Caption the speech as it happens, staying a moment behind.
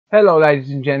Hello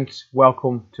ladies and gents,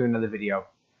 welcome to another video.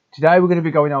 Today we're going to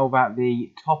be going over the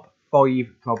top 5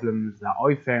 problems that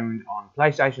I've found on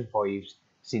PlayStation 5s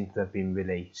since they've been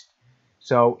released.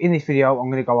 So in this video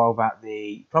I'm going to go over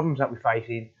the problems that we're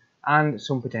facing and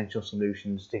some potential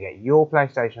solutions to get your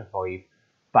PlayStation 5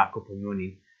 back up and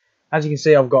running. As you can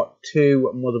see, I've got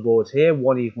two motherboards here.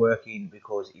 One is working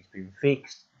because it's been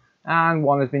fixed and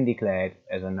one has been declared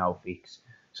as a no fix.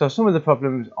 So some of the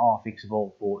problems are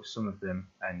fixable, but some of them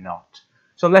are not.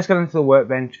 So let's get into the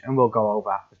workbench and we'll go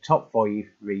over the top 5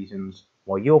 reasons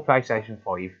why your PlayStation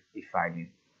 5 is failing.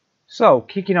 So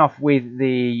kicking off with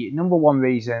the number one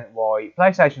reason why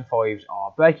PlayStation 5s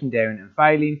are breaking down and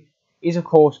failing is of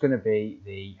course going to be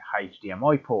the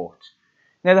HDMI port.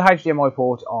 Now the HDMI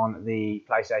port on the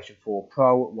PlayStation 4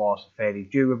 Pro was fairly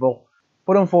durable,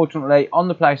 but unfortunately on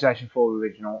the PlayStation 4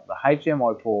 original the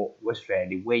HDMI port was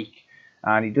fairly weak.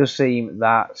 And it does seem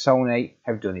that Sony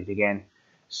have done it again.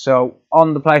 So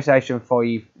on the PlayStation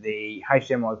 5, the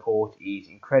HDMI port is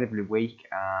incredibly weak,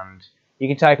 and you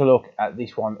can take a look at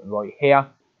this one right here.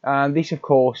 And this of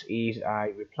course is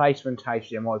a replacement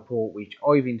HDMI port which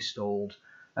I've installed,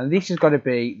 and this has got to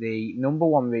be the number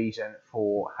one reason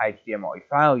for HDMI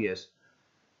failures.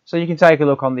 So you can take a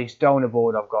look on this donor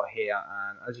board I've got here,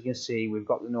 and as you can see we've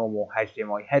got the normal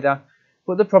HDMI header.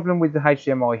 But the problem with the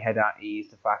HDMI header is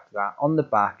the fact that on the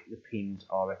back the pins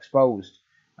are exposed,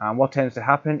 and what tends to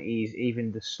happen is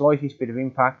even the slightest bit of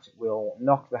impact will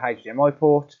knock the HDMI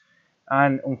port,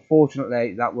 and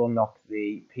unfortunately that will knock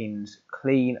the pins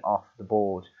clean off the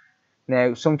board.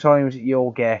 Now sometimes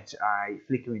you'll get a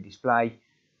flickering display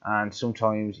and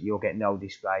sometimes you'll get no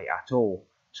display at all.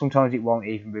 Sometimes it won't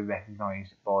even be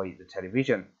recognised by the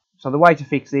television. So the way to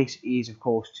fix this is of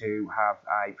course to have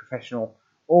a professional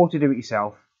or to do it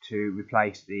yourself to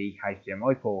replace the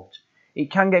HDMI port.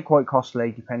 It can get quite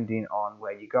costly depending on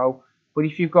where you go, but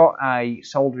if you've got a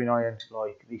soldering iron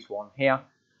like this one here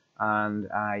and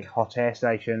a hot air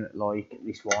station like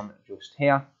this one just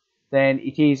here, then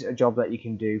it is a job that you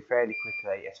can do fairly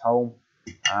quickly at home,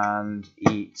 and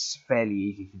it's fairly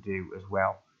easy to do as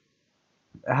well.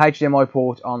 A HDMI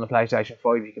port on the PlayStation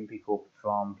 5 you can pick up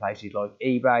from places like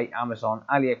eBay, Amazon,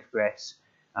 AliExpress,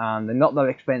 and they're not that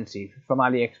expensive. From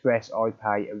AliExpress I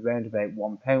pay around about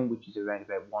 £1, which is around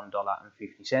about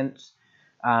 $1.50,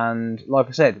 and like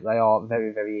I said, they are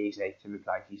very easy to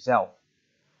replace yourself.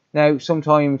 Now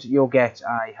sometimes you'll get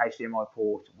a HDMI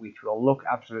port which will look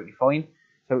absolutely fine,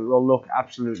 so it will look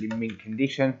absolutely mint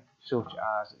condition, such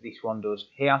as this one does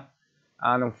here,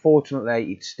 and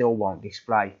unfortunately it still won't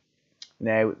display.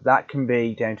 Now that can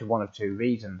be down to one of two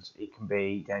reasons. It can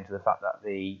be down to the fact that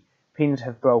the pins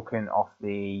have broken off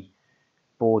the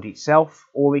board itself,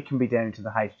 or it can be down to the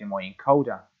HDMI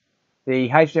encoder. The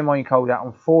HDMI encoder,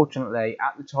 unfortunately,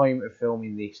 at the time of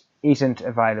filming this, isn't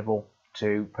available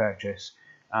to purchase,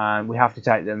 and we have to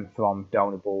take them from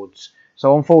donor boards.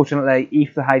 So unfortunately,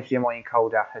 if the HDMI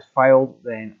encoder has failed,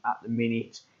 then at the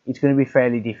minute it's going to be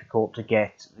fairly difficult to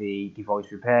get the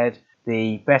device repaired.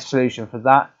 The best solution for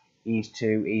that is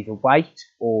to either wait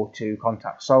or to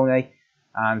contact Sony.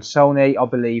 And Sony, I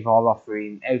believe, are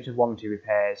offering out of warranty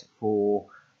repairs for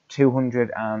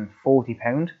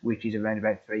 £240, which is around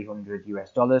about $300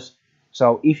 US.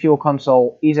 So if your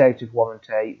console is out of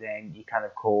warranty, then you can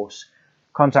of course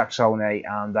contact Sony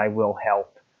and they will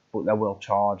help, but they will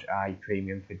charge a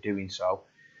premium for doing so.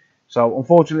 So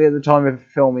unfortunately at the time of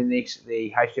filming this,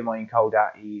 the HDMI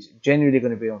encoder is generally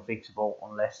going to be unfixable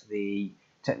unless the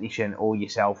technician or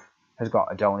yourself has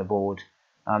got a donor board.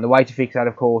 And the way to fix that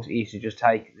of course is to just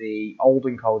take the old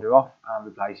encoder off and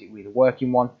replace it with a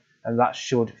working one, and that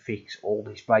should fix all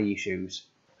display issues.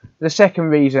 The second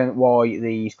reason why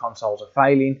these consoles are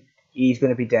failing is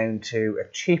going to be down to a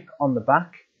chip on the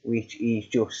back, which is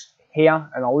just here,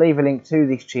 and I'll leave a link to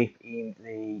this chip in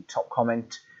the top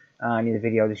comment and in the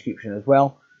video description as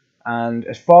well. And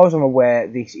as far as I'm aware,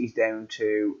 this is down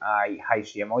to a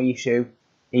HDMI issue.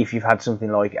 If you've had something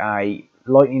like a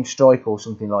lightning strike or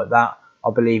something like that, I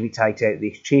believe it takes out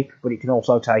this chip, but it can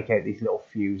also take out this little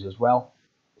fuse as well.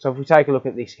 So if we take a look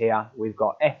at this here, we've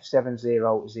got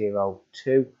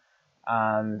F7002,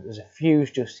 and there's a fuse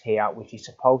just here which is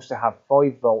supposed to have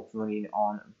 5 volts running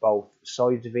on both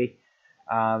sides of it.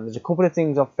 There's a couple of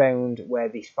things I've found where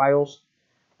this fails.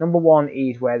 Number one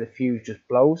is where the fuse just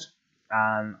blows,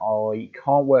 and I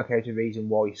can't work out a reason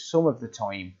why some of the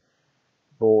time,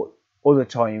 but other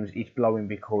times it's blowing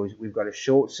because we've got a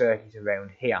short circuit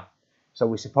around here. So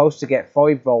we're supposed to get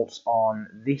 5 volts on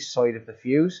this side of the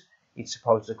fuse. It's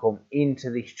supposed to come into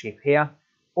this chip here,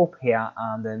 up here,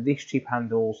 and then this chip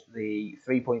handles the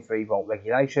 3.3 volt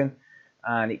regulation,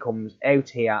 and it comes out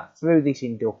here through this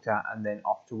inductor and then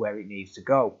off to where it needs to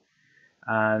go.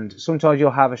 And sometimes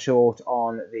you'll have a short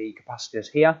on the capacitors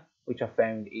here, which I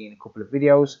found in a couple of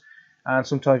videos, and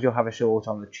sometimes you'll have a short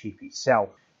on the chip itself.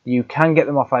 You can get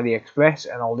them off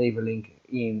AliExpress, and I'll leave a link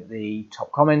in the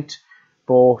top comment,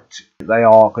 but they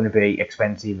are going to be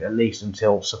expensive, at least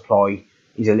until supply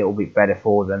is a little bit better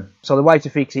for them. So the way to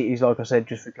fix it is, like I said,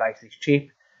 just replace this chip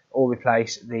or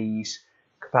replace these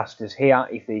capacitors here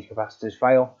if these capacitors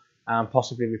fail, and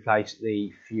possibly replace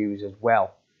the fuse as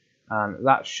well. And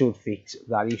that should fix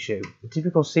that issue. The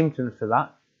typical symptoms for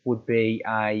that would be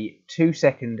a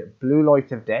 2-second blue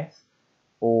light of death,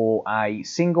 or a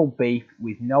single beep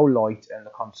with no light and the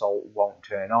console won't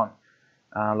turn on.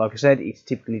 Like I said, it's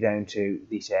typically down to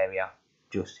this area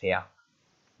just here.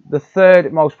 The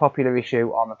third most popular issue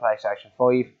on the PlayStation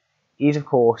 5 is, of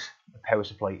course, the power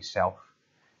supply itself.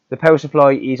 The power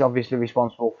supply is obviously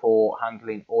responsible for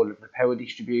handling all of the power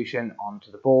distribution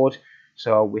onto the board.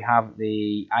 So we have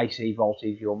the AC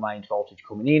voltage, your mains voltage,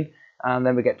 coming in, and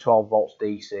then we get 12 volts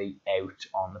DC out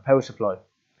on the power supply.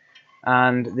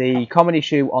 And the common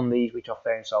issue on these, which I've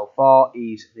found so far,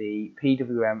 is the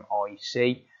PWM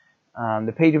IC.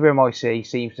 The PWM IC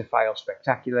seems to fail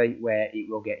spectacularly, where it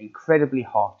will get incredibly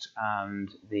hot and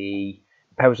the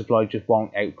power supply just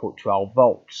won't output 12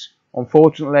 volts.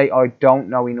 Unfortunately, I don't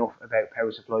know enough about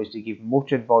power supplies to give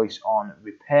much advice on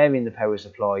repairing the power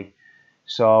supply.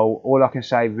 So all I can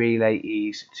say really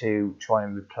is to try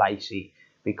and replace it,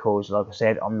 because like I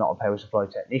said, I'm not a power supply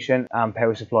technician, and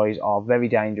power supplies are very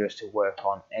dangerous to work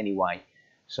on anyway.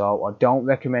 So I don't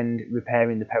recommend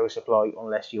repairing the power supply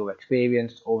unless you're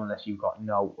experienced or unless you've got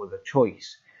no other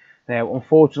choice. Now,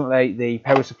 unfortunately, the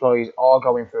power supplies are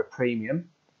going for a premium,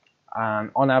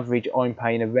 and on average I'm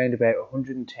paying around about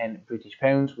 110 British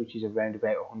pounds, which is around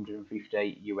about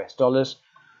 150 US dollars.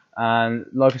 And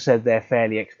like I said, they're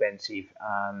fairly expensive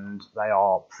and they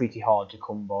are pretty hard to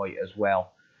come by as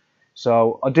well.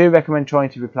 So I do recommend trying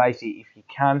to replace it if you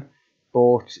can,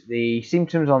 but the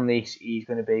symptoms on this is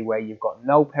going to be where you've got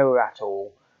no power at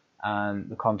all and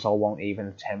the console won't even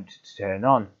attempt to turn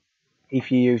on.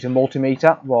 If you use a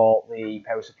multimeter while the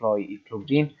power supply is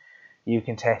plugged in, you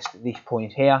can test this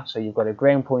point here. So you've got a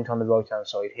ground point on the right hand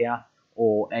side here,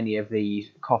 or any of these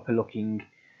copper looking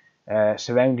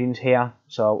surroundings here.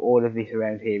 So all of this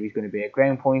around here is going to be a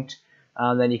ground point,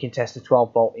 and then you can test the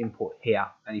 12 volt input here.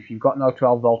 And if you've got no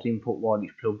 12 volt input while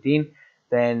it's plugged in,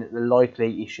 then the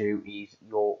likely issue is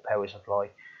your power supply,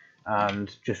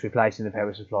 and just replacing the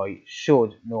power supply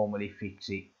should normally fix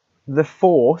it. The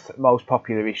fourth most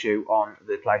popular issue on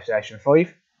the PlayStation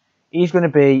 5 is going to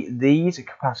be these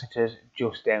capacitors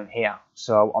just down here.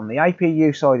 So on the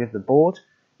APU side of the board,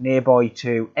 nearby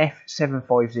to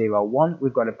F7501,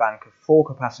 we've got a bank of 4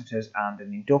 capacitors and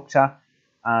an inductor,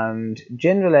 and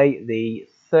generally the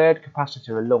third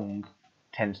capacitor along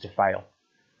tends to fail.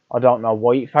 I don't know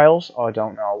why it fails. I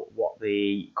don't know what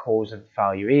the cause of the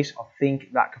failure is. I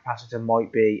think that capacitor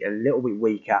might be a little bit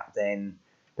weaker than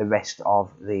the rest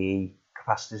of the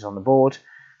capacitors on the board,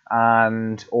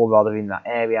 or rather in that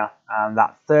area, and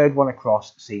that third one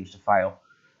across seems to fail.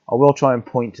 I will try and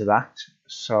point to that.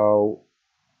 So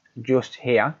just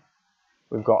here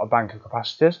we've got a bank of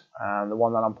capacitors, and the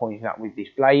one that I'm pointing at with this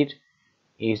blade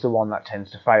is the one that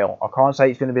tends to fail. I can't say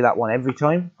it's going to be that one every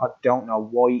time. I don't know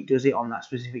why it does it on that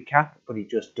specific cap, but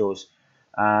it just does.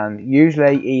 And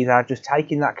usually either just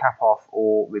taking that cap off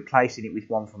or replacing it with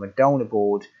one from a donor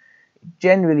board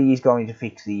generally is going to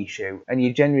fix the issue, and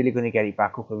you're generally going to get it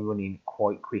back up and running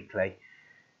quite quickly.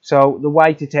 So the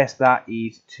way to test that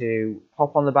is to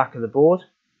pop on the back of the board,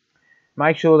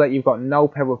 make sure that you've got no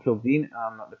power plugged in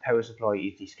and that the power supply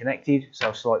is disconnected.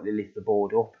 So slightly lift the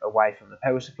board up away from the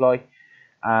power supply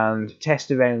and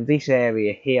test around this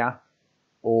area here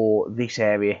or this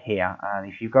area here.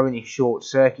 And if you've got any short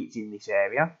circuits in this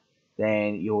area,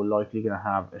 then you're likely going to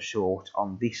have a short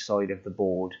on this side of the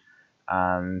board,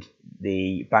 and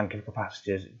the bank of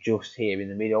capacitors just here in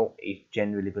the middle is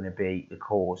generally going to be the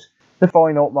cause. The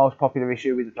final most popular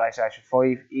issue with the PlayStation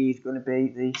 5 is going to be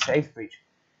the safe bridge.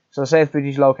 So the safe bridge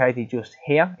is located just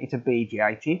here. It's a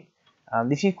BGA chip,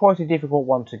 and this is quite a difficult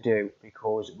one to do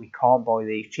because we can't buy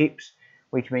these chips,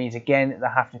 which means again they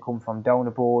have to come from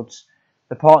donor boards.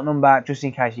 The part number, just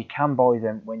in case you can buy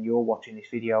them when you're watching this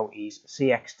video, is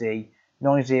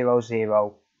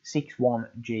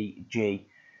CXD90061GG,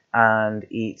 and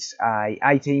it's a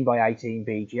 18 by 18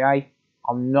 BGA.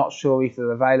 I'm not sure if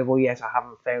they're available yet. I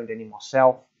haven't found any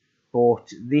myself,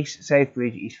 but this safe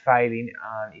bridge is failing,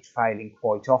 and it's failing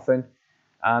quite often.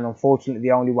 And unfortunately,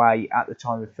 the only way at the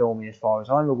time of filming, as far as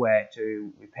I'm aware,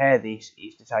 to repair this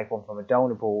is to take one from a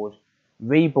donor board,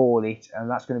 reball it, and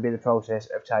that's going to be the process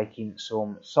of taking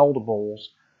some solder balls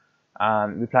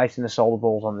and replacing the solder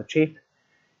balls on the chip.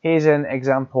 Here's an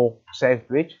example South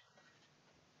bridge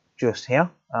just here,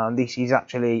 and this is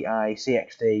actually a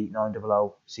CXD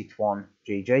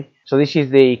 90061GG. So this is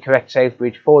the correct South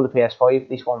bridge for the PS5.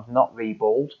 This one's not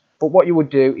reballed. But what you would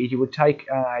do is you would take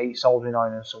a soldering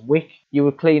iron and some wick, you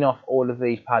would clean off all of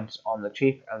these pads on the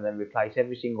chip and then replace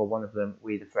every single one of them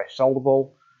with a fresh solder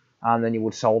ball, and then you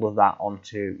would solder that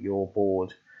onto your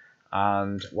board.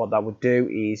 And what that would do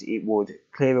is it would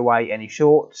clear away any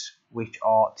shorts, which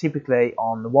are typically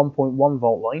on the 1.1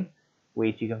 volt line,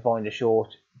 which you can find a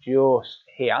short just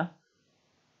here,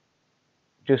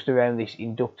 just around this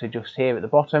inductor just here at the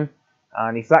bottom.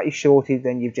 And if that is shorted,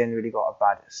 then you've generally got a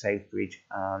bad South bridge,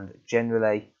 and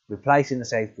generally replacing the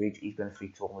South bridge is going to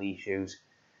fix all the issues.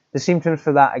 The symptoms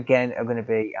for that again are going to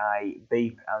be a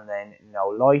beep and then no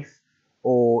life,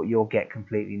 or you'll get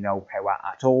completely no power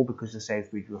at all because the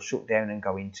South bridge will shut down and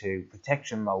go into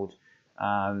protection mode,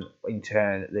 and in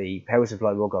turn the power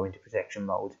supply will go into protection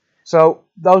mode. So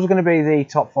those are going to be the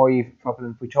top 5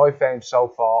 problems which I found so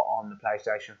far on the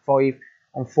PlayStation 5.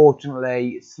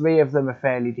 Unfortunately, 3 of them are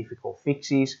fairly difficult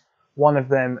fixes. One of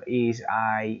them is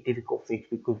a difficult fix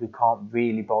because we can't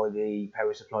really buy the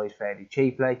power supplies fairly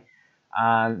cheaply.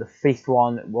 And the 5th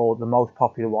one, well, the most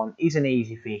popular one, is an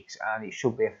easy fix, and it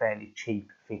should be a fairly cheap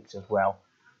fix as well.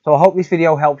 So I hope this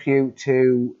video helps you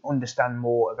to understand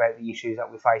more about the issues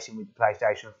that we're facing with the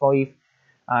PlayStation 5.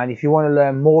 And if you want to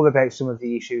learn more about some of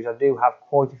the issues, I do have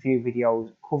quite a few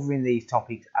videos covering these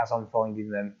topics as I'm finding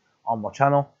them on my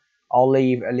channel. I'll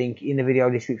leave a link in the video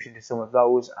description to some of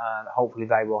those, and hopefully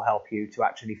they will help you to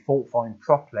actually fault find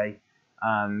properly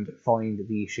and find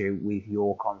the issue with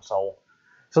your console.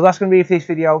 So that's going to be it for this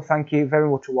video. Thank you very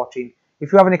much for watching.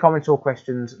 If you have any comments or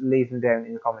questions, leave them down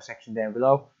in the comment section down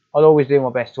below. I'll always do my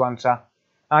best to answer.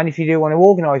 And if you do want to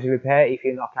organise a repair, if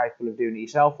you're not capable of doing it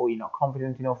yourself or you're not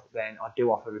confident enough, then I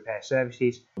do offer repair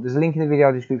services. There's a link in the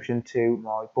video description to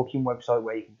my booking website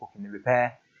where you can book in the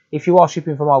repair. If you are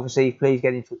shipping from overseas, please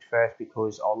get in touch first,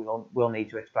 because I will need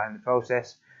to explain the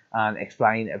process and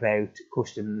explain about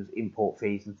customs, import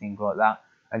fees and things like that,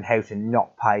 and how to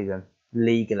not pay them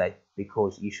legally,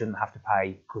 because you shouldn't have to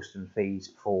pay customs fees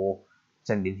for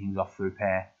sending things off for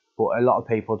repair. But a lot of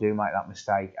people do make that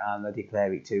mistake and they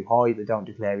declare it too high. They don't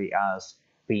declare it as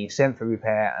being sent for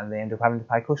repair, and they end up having to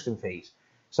pay custom fees.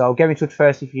 So get in touch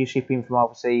first if you're shipping from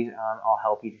overseas, and I'll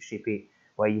help you to ship it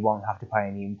where you won't have to pay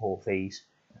any import fees.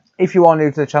 If you are new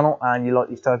to the channel and you like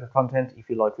this type of content, if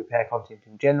you like repair content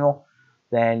in general,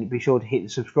 then be sure to hit the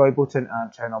subscribe button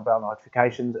and turn on bell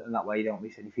notifications, and that way you don't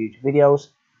miss any future videos.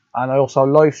 And I also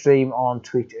live stream on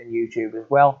Twitch and YouTube as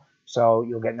well, so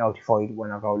you'll get notified when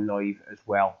I go live as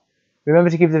well. Remember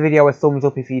to give the video a thumbs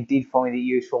up if you did find it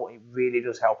useful. It really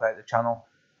does help out the channel.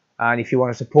 And if you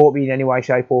want to support me in any way,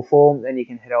 shape or form, then you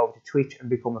can head over to Twitch and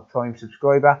become a Prime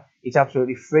subscriber. It's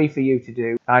absolutely free for you to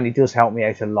do, and it does help me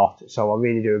out a lot. So I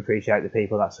really do appreciate the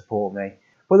people that support me.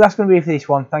 But that's going to be it for this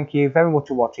one. Thank you very much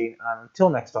for watching, and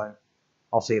until next time,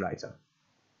 I'll see you later.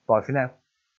 Bye for now.